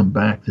want to come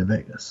back to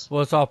Vegas.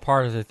 Well, it's all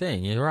part of the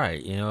thing. You're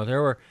right.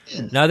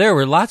 There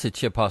were lots of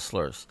chip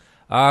hustlers.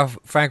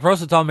 Frank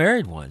Rosenthal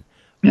married one.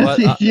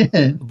 Yes, he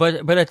did.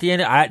 But at the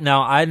end,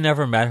 I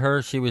never met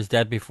her. She was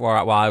dead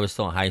while I was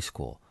still in high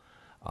school.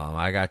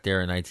 I got there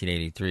in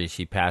 1983.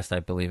 She passed, I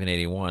believe, in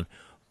 81.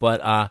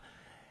 But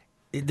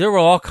there were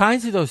all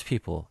kinds of those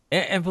people,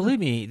 and believe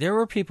me, there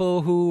were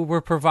people who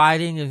were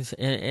providing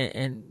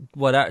and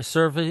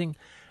serving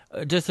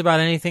just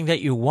about anything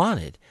that you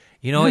wanted.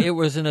 It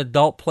was an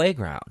adult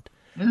playground.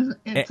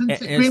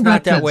 It's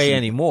not that way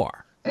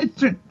anymore.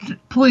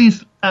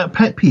 Please,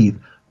 pet peeve: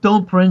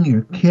 don't bring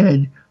your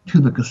kid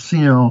to the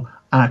casino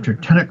after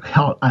 10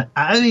 o'clock at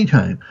any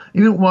time.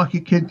 You don't walk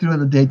your kid through in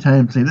the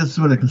daytime and say, "This is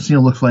what a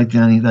casino looks like,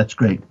 Johnny." That's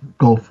great.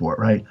 Go for it,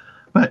 right?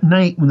 But at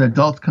night, when the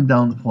adults come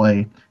down to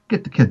play,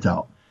 get the kids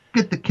out.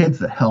 Get the kids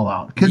the hell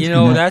out. Kids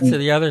that's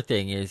the other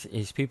thing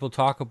is people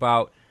talk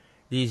about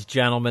these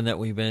gentlemen that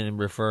we've been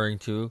referring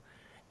to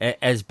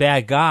as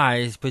bad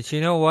guys, but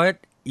you know what?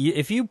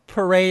 If you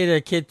paraded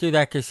a kid through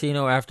that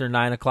casino after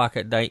 9 o'clock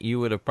at night,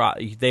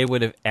 they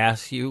would have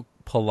asked you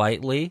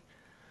politely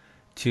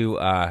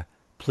to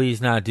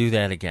please not do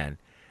that again.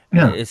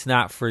 Yeah. It's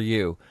not for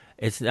you.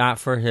 It's not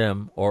for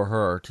him or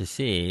her to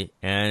see,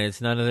 and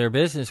it's none of their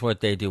business what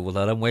they do. We'll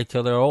let them wait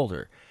till they're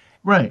older.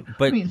 Right.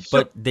 But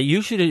But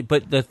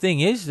the thing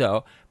is,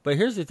 though. But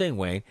here's the thing,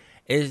 Wayne,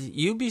 is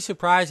you'd be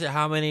surprised at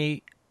how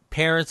many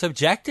parents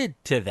objected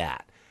to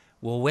that.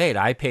 Well, wait,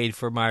 I paid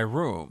for my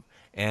room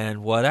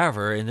and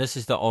whatever, and this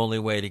is the only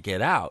way to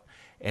get out.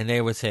 And they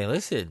would say,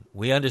 listen,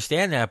 we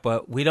understand that,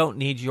 but we don't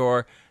need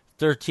your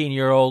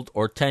 13-year-old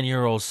or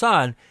 10-year-old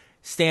son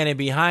standing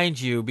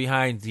behind you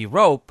behind the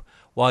rope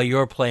while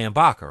you're playing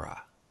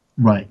baccarat.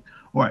 Right.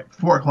 All right,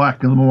 4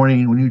 o'clock in the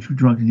morning when you're too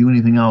drunk to do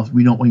anything else,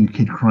 we don't want your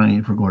kid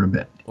crying for going to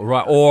bed.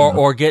 Right,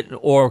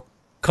 or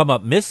come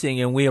up missing,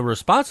 and we are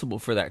responsible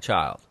for that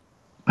child.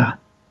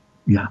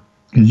 Yeah,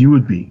 because you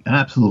would be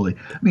absolutely.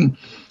 I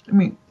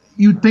mean,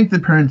 you'd think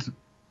that parents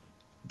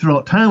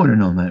throughout time would have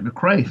known that, but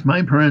Christ,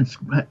 my parents.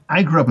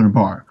 I grew up in a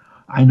bar.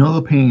 I know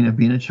the pain of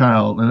being a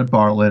child in a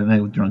bar late at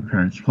night with drunk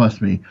parents.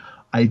 Trust me,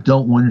 I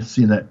don't want to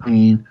see that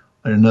pain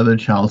on another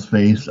child's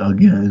face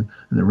again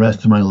in the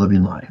rest of my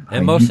living life.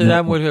 And most of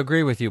them would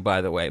agree with you, by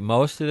the way.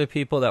 Most of the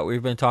people that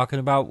we've been talking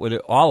about,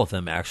 all of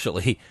them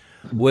actually,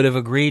 would have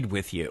agreed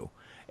with you.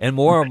 And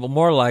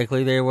more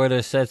likely, they would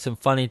have said some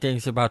funny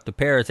things about the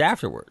parents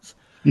afterwards.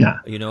 Yeah.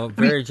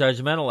 Very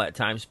judgmental at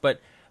times.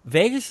 But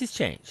Vegas has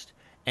changed.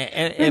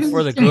 And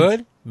for the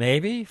good,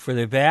 maybe. For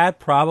the bad,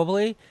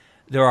 probably.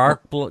 There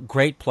are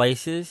great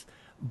places.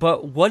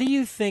 But what do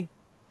you think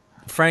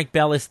Frank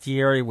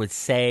Balistieri would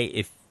say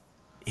if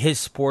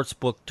his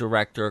sportsbook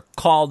director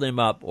called him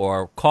up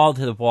or called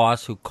the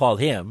boss who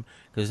called him,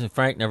 because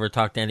Frank never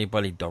talked to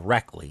anybody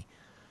directly?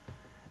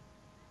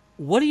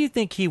 What do you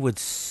think he would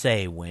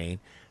say, Wayne,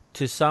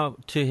 to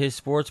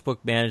his sportsbook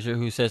manager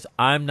who says,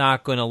 I'm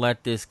not going to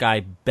let this guy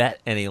bet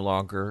any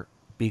longer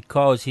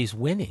because he's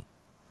winning?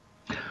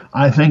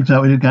 I think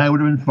that the guy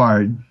would have been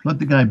fired. Let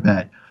the guy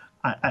bet.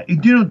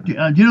 Do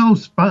you know who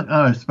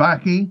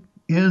Sparky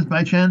is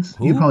by chance?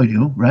 Who? You probably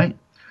do, right?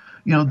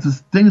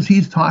 The things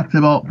he's talked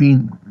about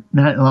being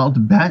not allowed to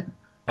bet.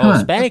 Come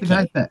on, let the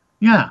guy bet.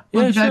 Yeah,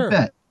 let the guy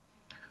bet.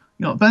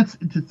 That's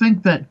to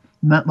think that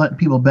not let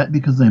people bet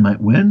because they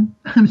might win.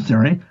 I'm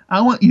sorry.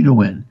 I want you to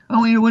win. I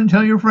want you to win and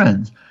tell your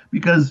friends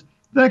because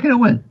they're going to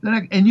win.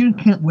 And you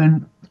can't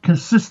win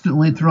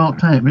consistently throughout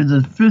time. It's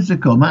a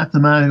physical,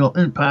 mathematical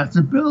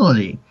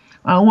impossibility.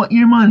 I want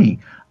your money.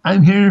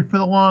 I'm here for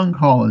the long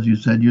haul, as you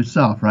said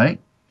yourself, right?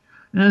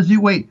 And as you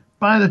wait,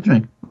 buy the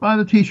drink, buy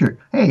the T-shirt.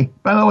 Hey,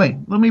 by the way,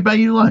 let me buy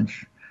you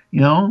lunch.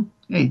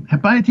 Hey,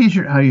 buy a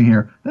T-shirt. How are you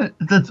here?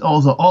 That's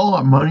also all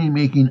our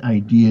money-making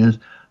ideas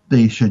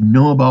they should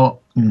know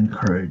about and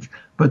encourage,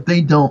 but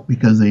they don't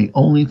because they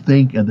only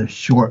think of the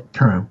short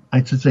term.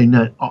 I should say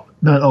not all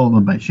of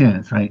them by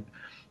chance, right?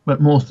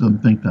 But most of them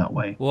think that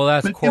way. Well,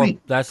 that's the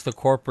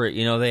corporate.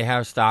 They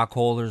have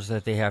stockholders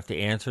that they have to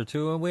answer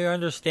to, and we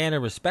understand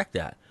and respect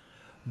that.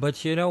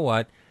 But you know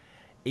what?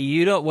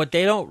 What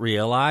they don't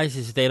realize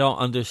is they don't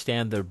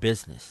understand their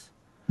business.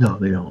 No,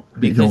 they don't.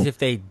 Because if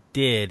they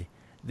did,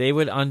 they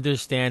would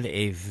understand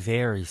a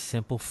very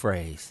simple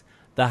phrase.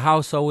 The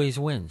house always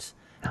wins.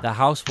 The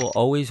house will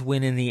always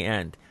win in the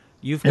end.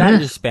 You've got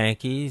your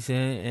Spankies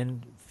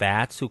and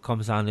Fats who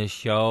comes on this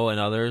show and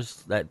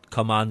others that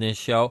come on this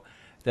show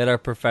that are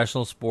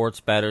professional sports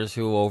bettors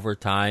who over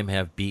time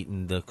have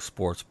beaten the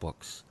sports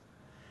books.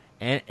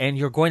 And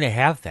you're going to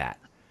have that.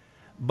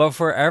 But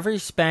for every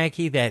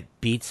Spanky that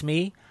beats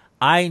me,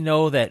 I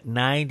know that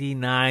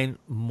 99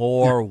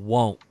 more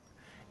won't.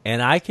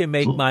 And I can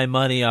make my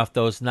money off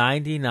those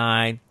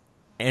 99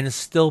 and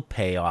still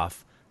pay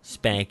off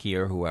Spanky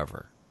or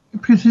whoever.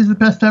 Because he's the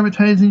best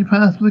advertising you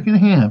possibly can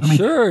have.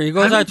 Sure, he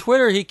goes on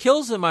Twitter. He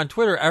kills them on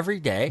Twitter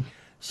every day.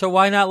 So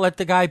why not let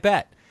the guy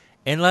bet?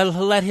 And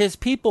let his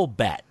people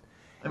bet.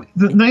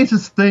 The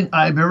nicest thing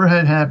I've ever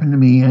had happen to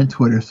me on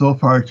Twitter so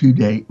far to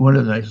date, one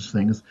of the nicest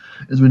things,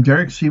 is when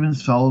Derek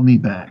Stevens followed me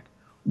back.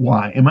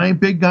 Why? Am I a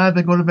big guy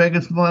that go to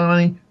Vegas with a lot of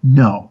money?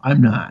 No,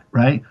 I'm not,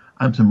 right?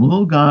 I'm some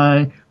little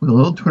guy with a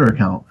little Twitter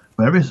account.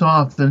 But every so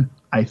often,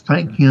 I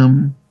thank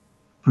him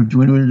for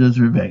doing what he does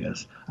for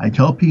Vegas. I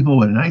tell people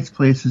what a nice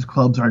place his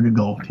clubs are to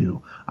go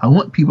to. I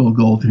want people to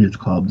go to his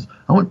clubs.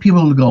 I want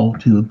people to go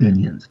to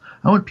Binions.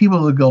 I want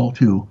people to go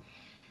to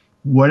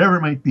whatever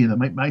it might be. That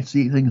might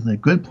see things like a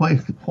good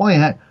place to play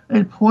at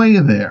and play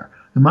there.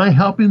 Am I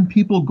helping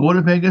people go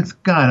to Vegas?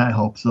 God, I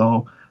hope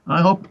so.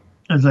 I hope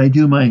as I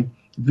do my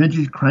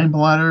vintage crime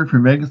blotter for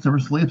Vegas Never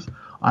Sleeps,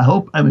 I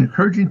hope I'm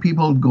encouraging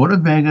people to go to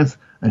Vegas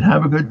and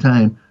have a good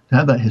time, to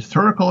have that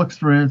historical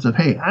experience of,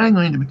 hey, I'm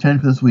going to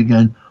pretend for this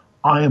weekend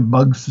I am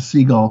Bugs the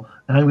Seagull,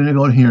 and I'm going to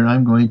go here and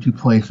I'm going to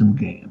play some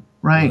game.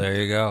 Right? Well,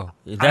 there you go.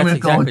 That's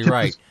exactly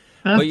right.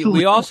 But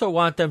we also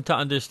want them to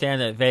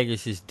understand that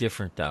Vegas is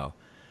different, though.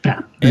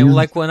 Yeah. And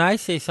like when I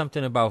say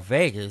something about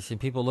Vegas and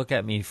people look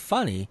at me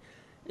funny,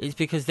 it's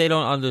because they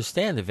don't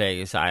understand the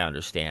Vegas I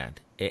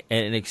understand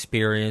and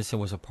experience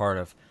and was a part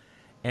of.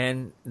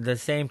 And the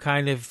same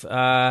kind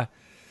of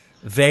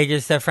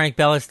Vegas that Frank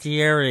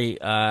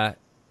Ballestieri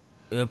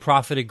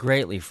profited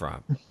greatly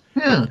from.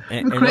 Yeah,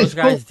 and those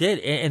guys did.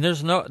 And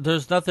there's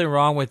nothing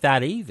wrong with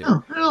that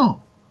either.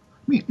 No.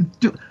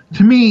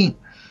 I mean,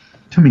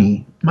 to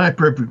me, my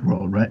perfect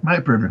world, right?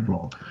 My perfect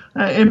world.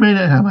 It may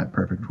not have my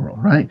perfect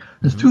world, right?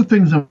 There's two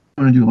things I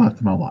want to do left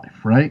in my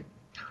life, right?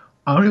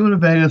 I want to go to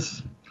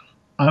Vegas.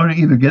 I want to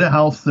either get a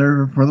house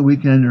there for the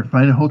weekend or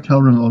find a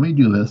hotel room. Let me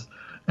do this.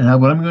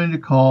 And what I'm going to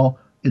call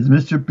is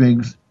Mr.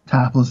 Big's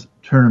Topless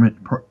Tournament,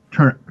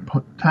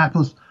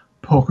 Topless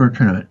Poker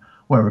Tournament,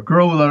 where a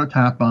girl without a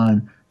top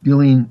on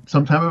dealing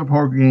some type of a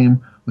poker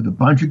game with a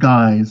bunch of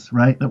guys,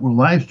 right, that will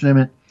live stream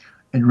it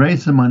and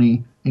raise some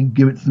money and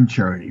give it some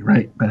charity,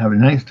 right? But have a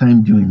nice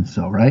time doing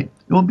so, right?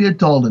 It won't be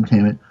adult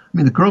entertainment. I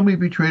mean, the girl may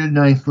be treated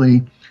nicely.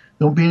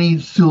 There won't be any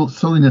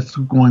silliness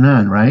going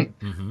on, right?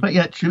 Mm-hmm. But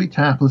yet, should be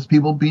topless.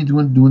 People be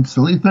doing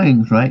silly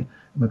things, right?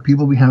 But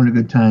people be having a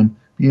good time.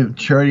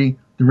 Charity,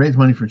 to raise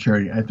money for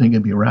charity, I think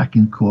it'd be a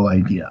rocking cool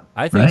idea.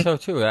 I think so,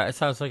 too. That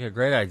sounds like a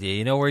great idea.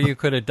 You know where you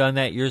could have done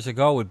that years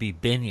ago would be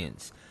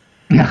Binions.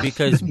 Yes.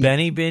 Because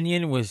Benny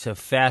Binion was a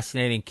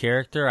fascinating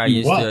character. I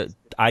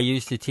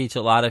used to teach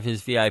a lot of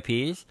his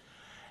VIPs.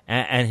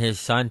 And his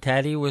son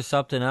Teddy was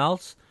something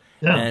else.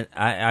 Yeah. And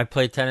I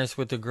played tennis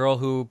with the girl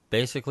who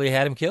basically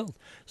had him killed.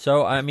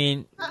 So, I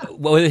mean,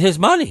 with his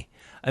money.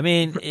 I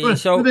mean,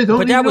 but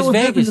that was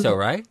Vegas, though,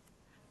 right?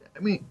 I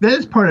mean, that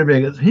is part of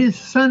Vegas. His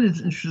son is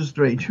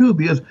interesting, too,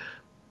 because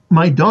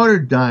my daughter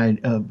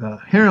died of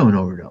heroin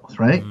overdose,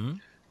 right? Mm-hmm.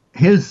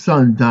 His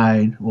son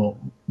died, well,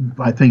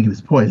 I think he was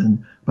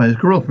poisoned by his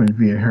girlfriend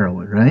via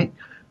heroin, right?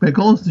 But it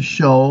goes to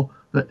show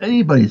that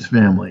anybody's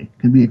family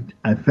can be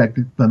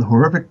affected by the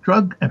horrific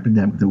drug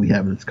epidemic that we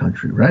have in this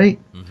country, right?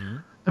 Mm-hmm.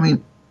 I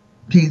mean,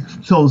 he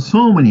sold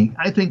so many.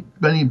 I think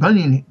Benny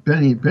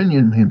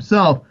Binion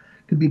himself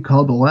could be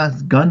called the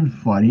last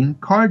gunfighting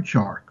card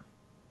shark.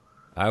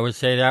 I would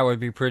say that would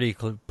be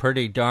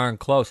pretty darn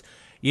close.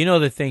 You know,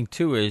 the thing,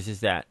 too, is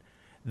that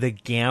the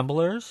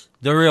gamblers,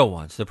 the real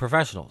ones, the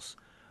professionals,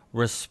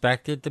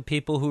 respected the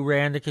people who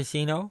ran the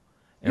casino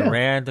and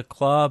ran the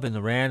club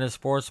and ran the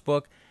sports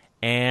book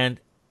and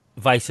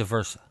vice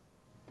versa.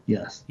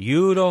 Yes.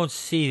 You don't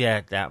see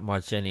that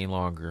much any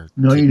longer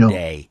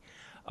today.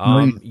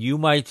 You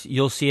don't.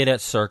 You'll see it at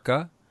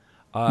Circa.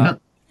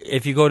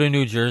 If you go to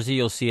New Jersey,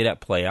 you'll see it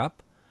at Play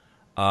Up.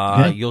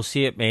 You'll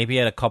see it maybe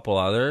at a couple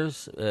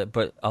others.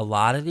 But a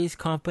lot of these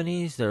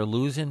companies, they're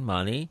losing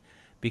money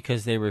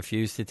because they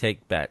refuse to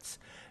take bets,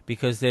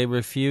 because they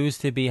refuse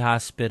to be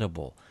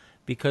hospitable,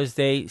 because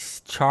they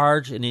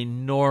charge an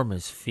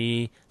enormous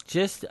fee,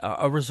 just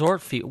a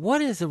resort fee.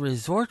 What is a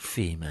resort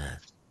fee, man?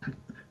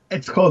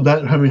 It's called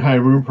that having high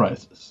room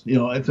prices. You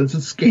know, it's a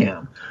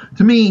scam.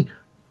 To me,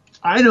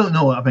 I don't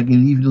know if I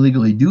can even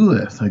legally do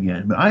this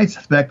again, but I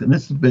suspect that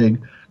Mrs.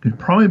 Big could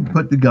probably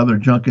put together a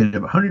junket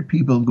of 100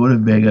 people to go to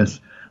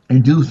Vegas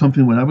and do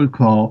something what I would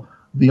call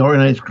the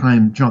organized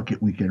crime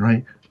junket weekend,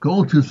 right?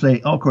 go to, say,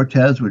 El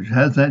Cortez, which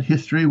has that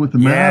history with the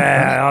map.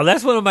 Yeah, oh,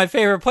 that's one of my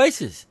favorite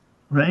places.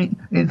 Right?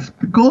 It's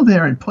go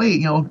there and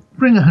play,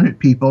 bring 100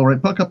 people, right?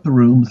 Book up the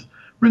rooms,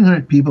 bring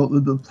 100 people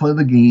to play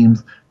the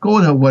games,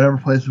 go to whatever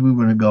places we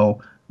want to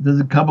go. There's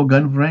a couple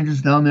gun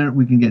ranges down there.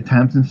 We can get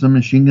Thompson some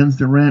machine guns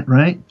to rent,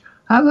 right?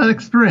 Have that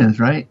experience,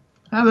 right?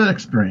 Have that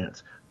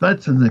experience.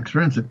 That's an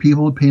experience that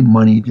people would pay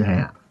money to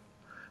have.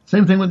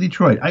 Same thing with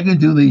Detroit. I can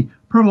do the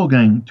Purple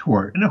Gang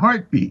tour in a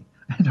heartbeat.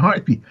 In a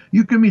heartbeat.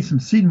 You give me some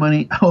seed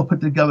money, I'll put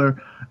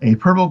together a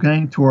Purple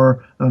Gang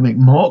tour that'll make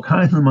all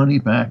kinds of money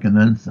back and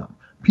then some.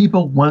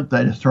 People want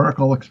that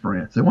historical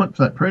experience. They want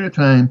that period of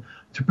time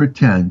to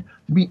pretend,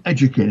 to be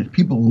educated.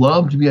 People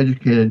love to be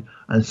educated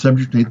on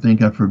subjects they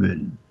think are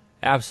forbidden.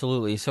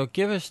 Absolutely. So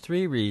give us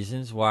 3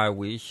 reasons why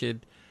we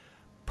should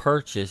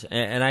purchase,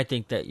 and I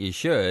think that you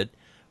should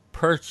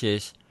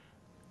purchase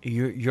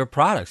your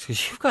products,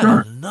 because you've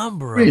got a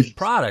number of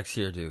products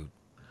here, dude.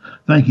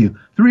 Thank you.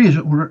 3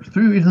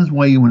 reasons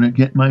why you want to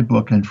get my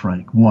book on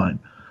Frank. 1,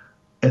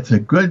 it's a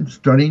good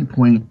starting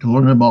point to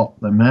learn about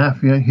the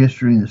mafia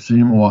history in the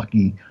city of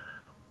Milwaukee.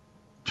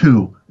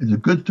 2, it's a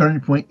good starting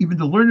point even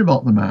to learn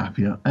about the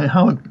mafia and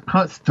how it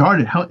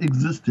started, how it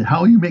existed,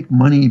 how you make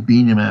money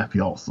being a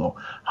mafia also,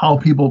 how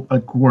people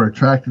were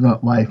attracted to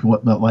that life and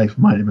what that life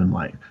might have been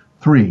like.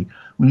 3,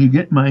 when you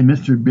get my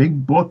Mr.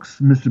 Big books,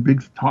 Mr.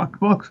 Big's talk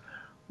books,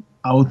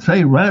 I will tell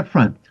you right up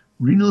front,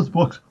 reading those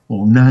books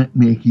will not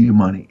make you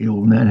money. It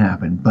will not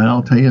happen. But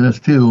I'll tell you this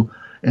too,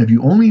 if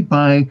you only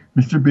buy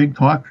Mr. Big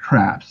Talk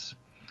Traps,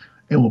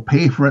 it will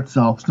pay for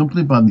itself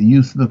simply by the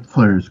use of the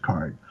Players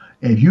card.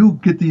 If you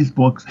get these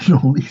books, you'll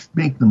at least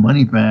make the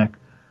money back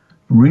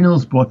from reading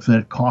those books that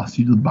it costs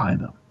you to buy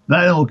them.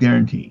 That I will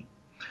guarantee.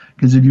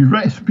 Because if you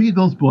read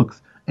those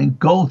books and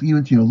go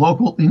even to your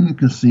local Indian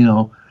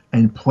casino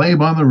and play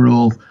by the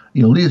rules,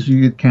 at least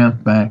you get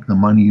camped back the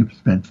money you've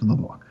spent for the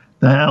book.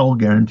 That I'll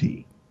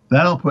guarantee.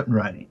 That I'll put in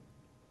writing.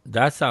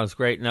 That sounds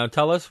great. Now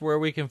tell us where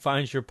we can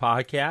find your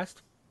podcast.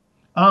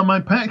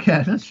 My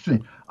podcast, that's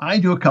interesting. I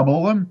do a couple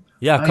of them.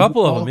 Yeah, a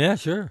couple of them. Yeah,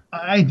 sure.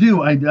 I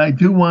do. I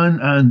do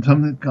one on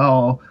something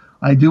called,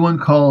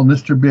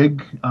 Mr.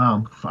 Big.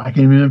 I can't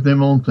even remember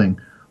the own thing.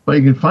 But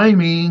you can find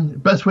me, the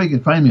best way you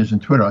can find me is on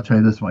Twitter, I'll tell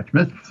you this much.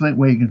 The best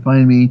way you can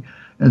find me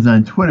is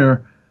on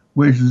Twitter,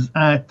 which is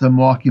at the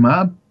Milwaukee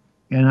Mob.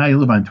 And I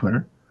live on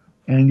Twitter.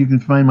 And you can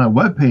find my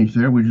webpage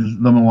there, which is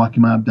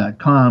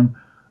themilwaukeemob.com.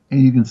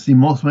 And you can see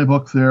most of my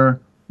books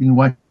there. You can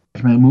watch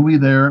my movie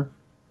there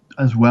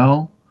as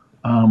well.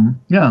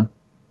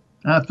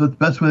 That's the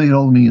best way to get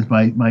hold of me is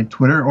by my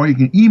Twitter, or you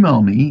can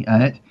email me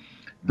at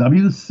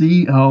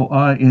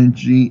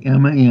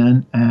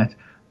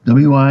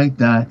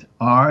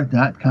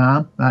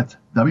wclingman@wi.r.com. That's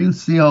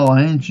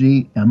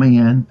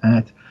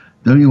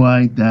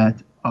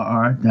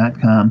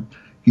wclingman@wi.r.com.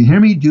 You can hear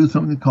me do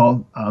something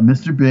called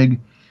Mr. Big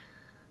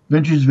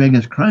Ventures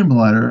Vegas Crime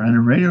Blotter on a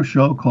radio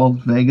show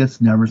called Vegas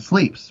Never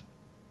Sleeps.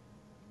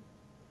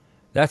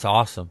 That's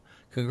awesome.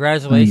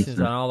 Congratulations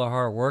on all the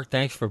hard work.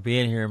 Thanks for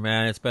being here,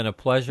 man. It's been a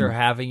pleasure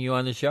having you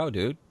on the show,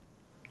 dude.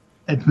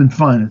 It's been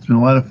fun. It's been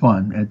a lot of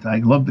fun.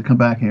 I'd love to come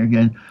back here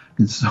again.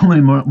 There's so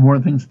many more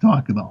things to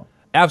talk about.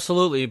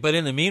 Absolutely. But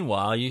in the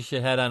meanwhile, you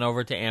should head on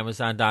over to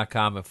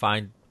Amazon.com and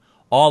find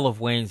all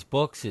of Wayne's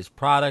books, his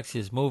products,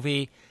 his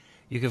movie.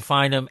 You can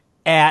find him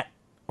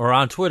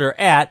on Twitter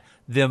at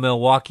The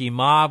Milwaukee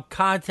Mob.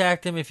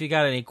 Contact him if you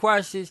got any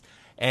questions,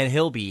 and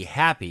he'll be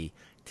happy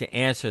to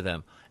answer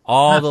them.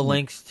 All the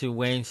links to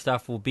Wayne's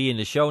stuff will be in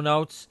the show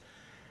notes.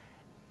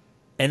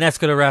 And that's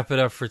going to wrap it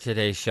up for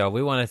today's show.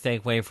 We want to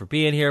thank Wayne for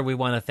being here. We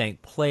want to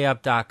thank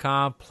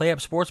PlayUp.com,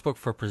 PlayUp Sportsbook,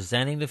 for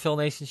presenting the Phil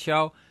Nason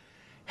Show.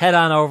 Head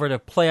on over to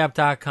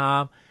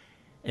PlayUp.com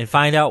and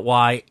find out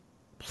why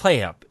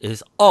PlayUp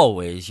is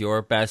always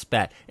your best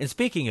bet. And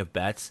speaking of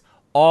bets,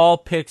 all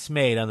picks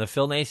made on the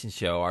Phil Nason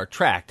Show are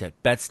tracked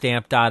at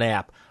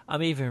betstamp.app.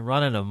 I'm even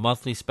running a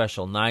monthly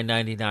special,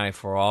 $9.99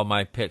 for all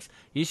my picks.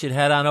 You should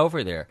head on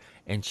over there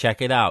and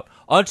check it out.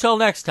 Until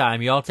next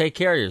time, y'all take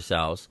care of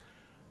yourselves.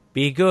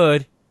 Be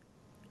good.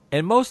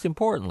 And most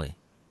importantly,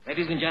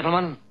 ladies and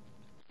gentlemen,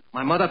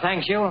 my mother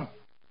thanks you.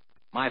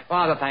 My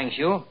father thanks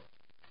you.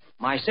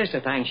 My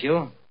sister thanks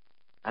you.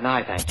 And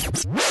I thank you.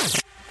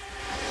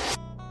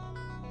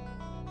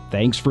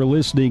 Thanks for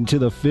listening to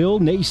The Phil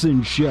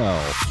Nason Show.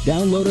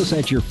 Download us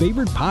at your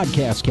favorite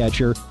podcast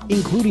catcher,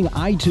 including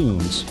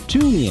iTunes,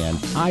 TuneIn,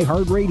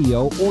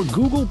 iHeartRadio, or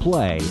Google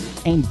Play.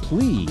 And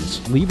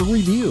please leave a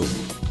review.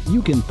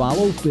 You can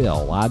follow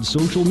Phil on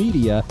social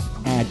media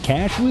at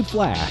Cash with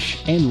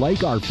Flash and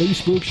like our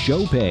Facebook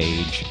show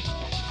page.